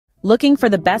Looking for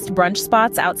the best brunch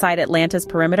spots outside Atlanta's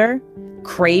perimeter?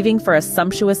 Craving for a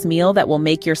sumptuous meal that will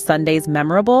make your Sundays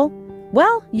memorable?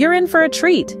 Well, you're in for a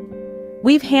treat.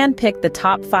 We've handpicked the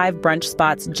top 5 brunch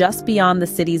spots just beyond the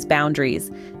city's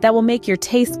boundaries that will make your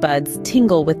taste buds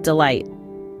tingle with delight.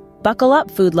 Buckle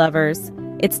up, food lovers.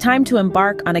 It's time to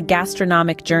embark on a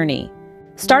gastronomic journey.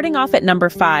 Starting off at number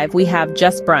 5, we have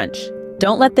Just Brunch.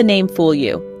 Don't let the name fool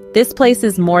you. This place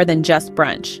is more than just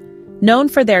brunch. Known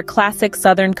for their classic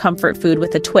Southern comfort food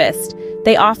with a twist,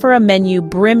 they offer a menu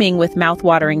brimming with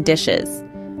mouth-watering dishes.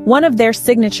 One of their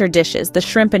signature dishes, the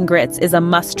shrimp and grits, is a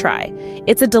must-try.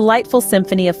 It's a delightful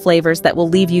symphony of flavors that will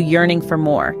leave you yearning for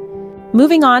more.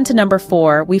 Moving on to number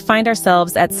 4, we find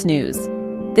ourselves at Snooze.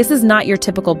 This is not your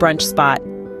typical brunch spot.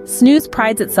 Snooze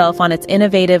prides itself on its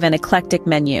innovative and eclectic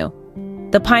menu.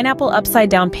 The pineapple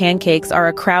upside-down pancakes are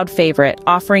a crowd favorite,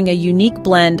 offering a unique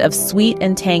blend of sweet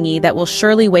and tangy that will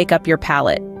surely wake up your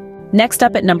palate. Next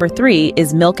up at number 3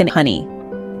 is Milk and Honey.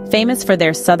 Famous for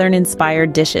their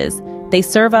Southern-inspired dishes, they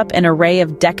serve up an array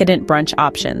of decadent brunch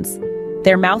options.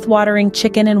 Their mouth-watering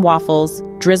chicken and waffles,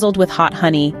 drizzled with hot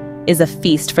honey, is a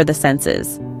feast for the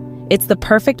senses. It's the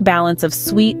perfect balance of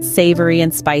sweet, savory,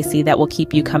 and spicy that will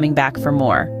keep you coming back for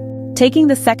more. Taking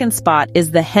the second spot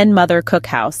is the Hen Mother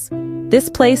Cookhouse. This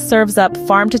place serves up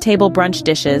farm-to-table brunch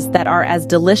dishes that are as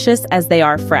delicious as they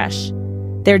are fresh.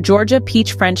 Their Georgia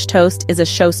peach French toast is a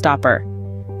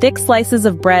showstopper. Thick slices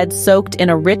of bread soaked in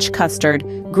a rich custard,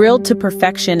 grilled to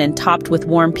perfection and topped with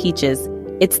warm peaches.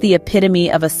 It's the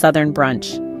epitome of a Southern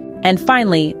brunch. And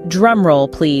finally, drum roll,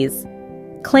 please.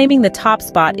 Claiming the top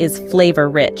spot is Flavor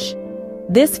Rich.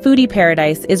 This foodie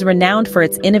paradise is renowned for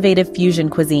its innovative fusion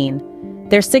cuisine.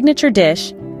 Their signature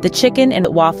dish, the chicken and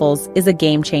waffles, is a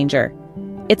game changer.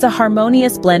 It's a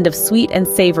harmonious blend of sweet and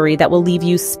savory that will leave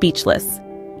you speechless.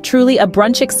 Truly, a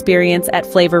brunch experience at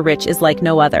Flavor Rich is like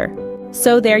no other.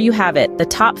 So there you have it, the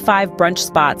top 5 brunch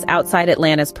spots outside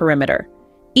Atlanta's perimeter.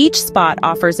 Each spot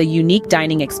offers a unique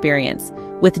dining experience,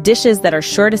 with dishes that are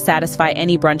sure to satisfy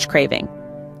any brunch craving.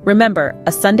 Remember,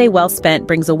 a Sunday well spent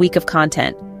brings a week of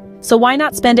content. So why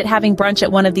not spend it having brunch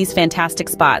at one of these fantastic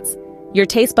spots? Your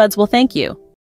taste buds will thank you.